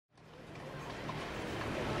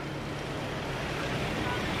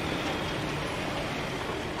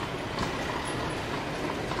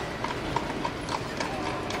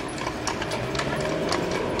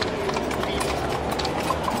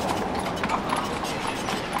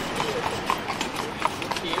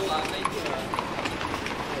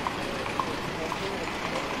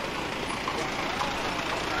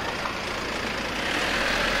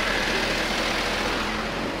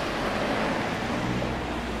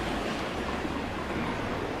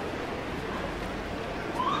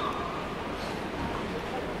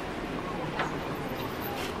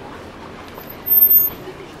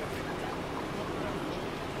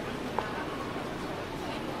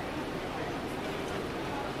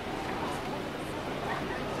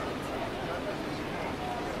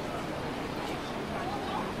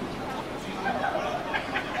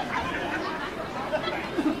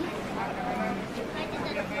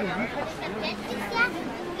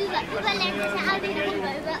überletztes Jahr auch wieder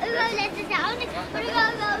überletztes Jahr auch nicht. Und über.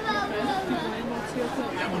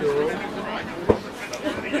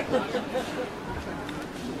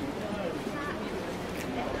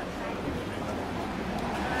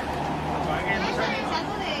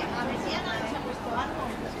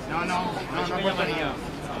 No, Maria.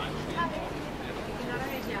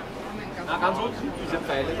 Ah, ganz unten, diese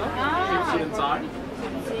Pfeile da. Gibst du den Zahlen?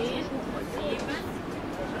 10, 7.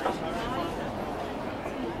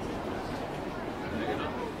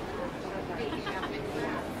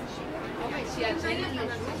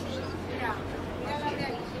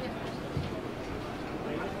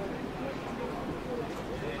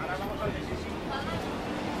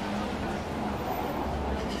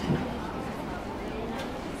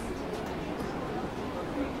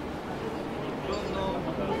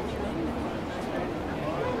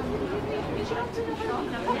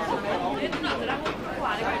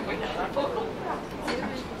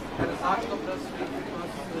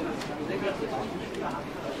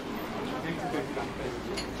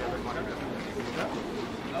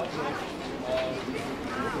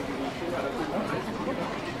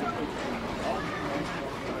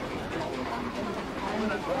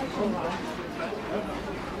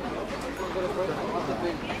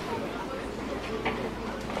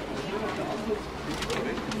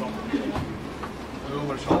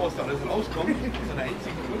 Mal schauen, was da alles rauskommt. Das ist eine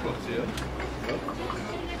einzige Produktion. Ja.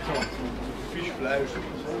 So, Fisch, Fleisch,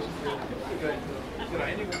 die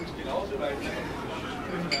Reinigung ist genauso weit.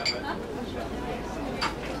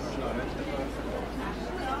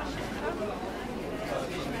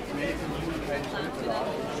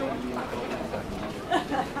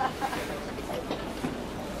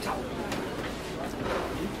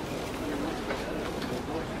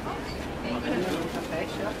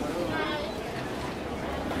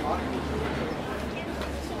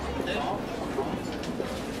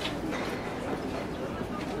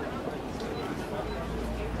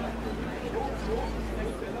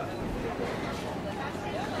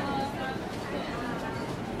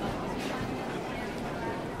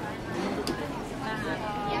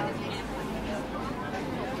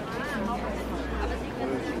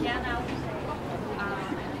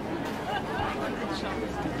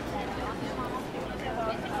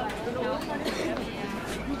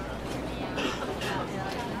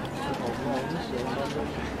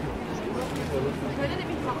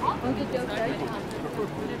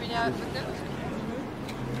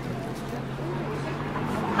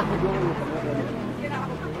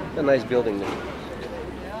 A nice building there.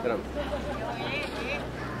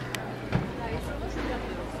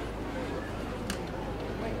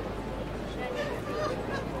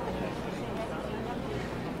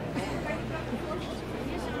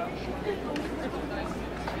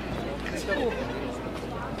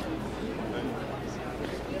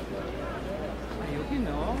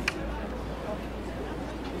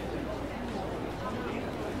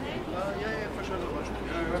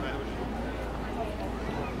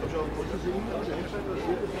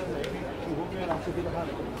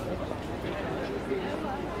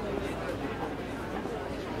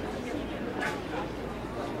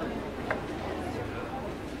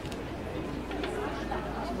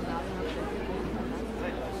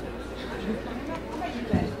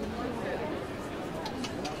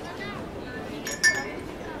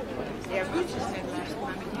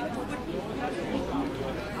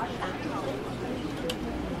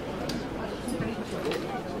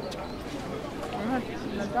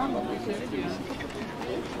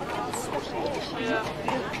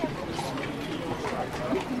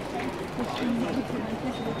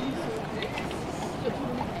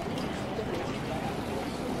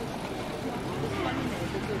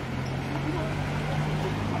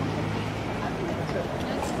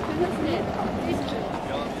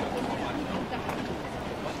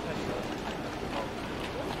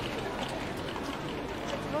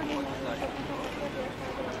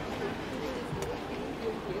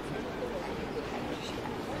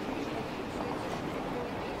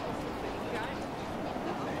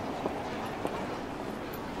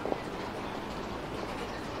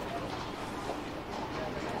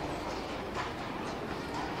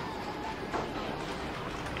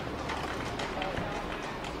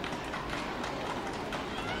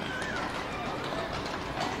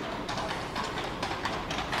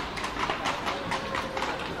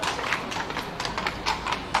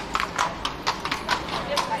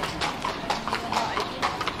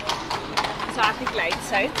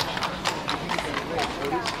 Gleitzeit.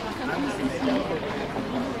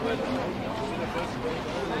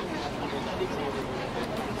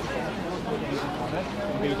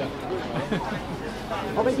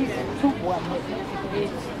 Aber die ist zu warm.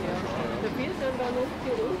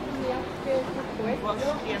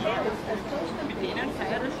 Mit denen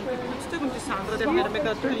feiern das Geburtstag und die Sandra, der wird mir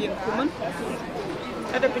gratulieren kommen.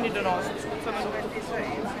 Ja, da bin ich dann raus.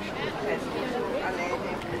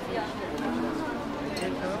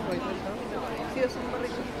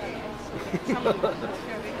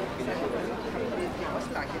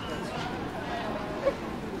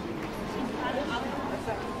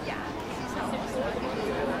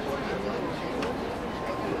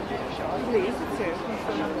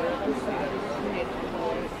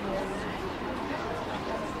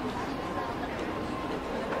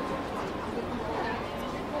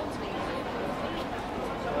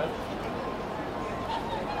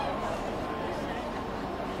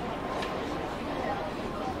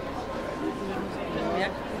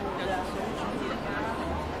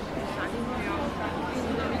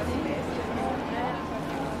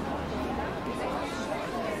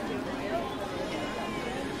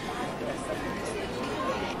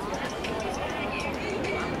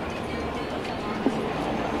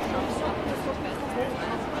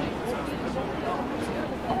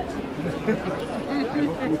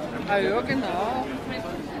 Ah ja, genau.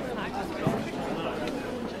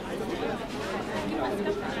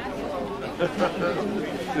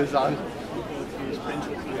 Interessant.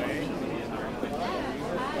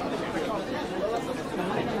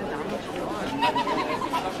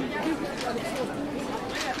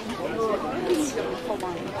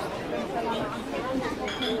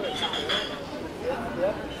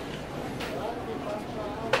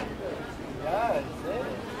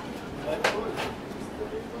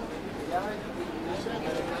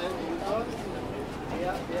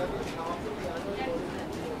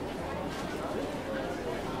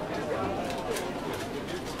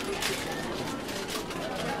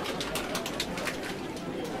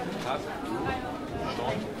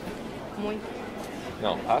 Muito.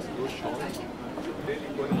 Não, as do chão.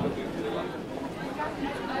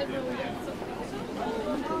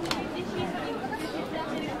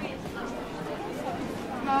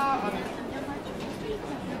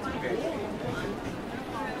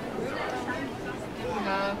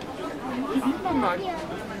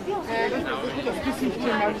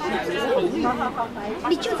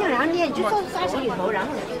你就这样练，就坐沙石里头，然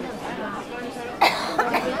后。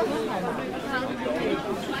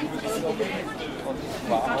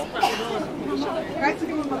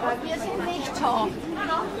 Wir sind nicht so.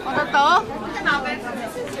 Oder da?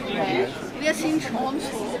 Wir sind schon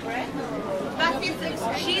so. But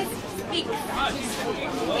she's big.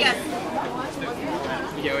 Yes.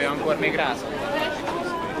 Io è ancora mai grasso.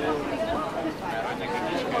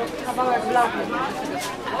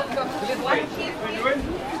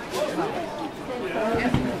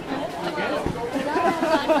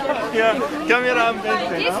 Ja, kamera am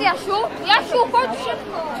besten. Jest Jasiu? Jasiu, chodź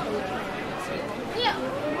szybko!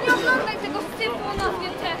 Nie oglądaj tego wsypu o nazwie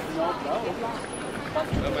Tesla.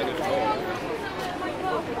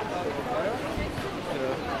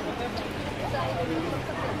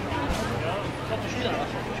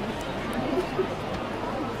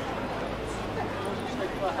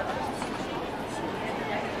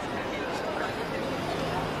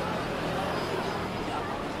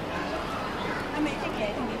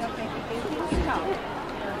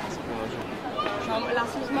 Schau mal,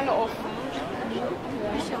 lass uns mal offen.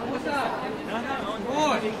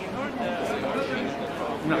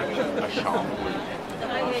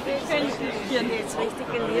 Hier jetzt richtig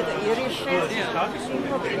in jeder irische.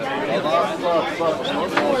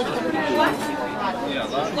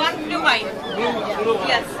 One new wine.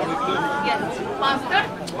 Yes.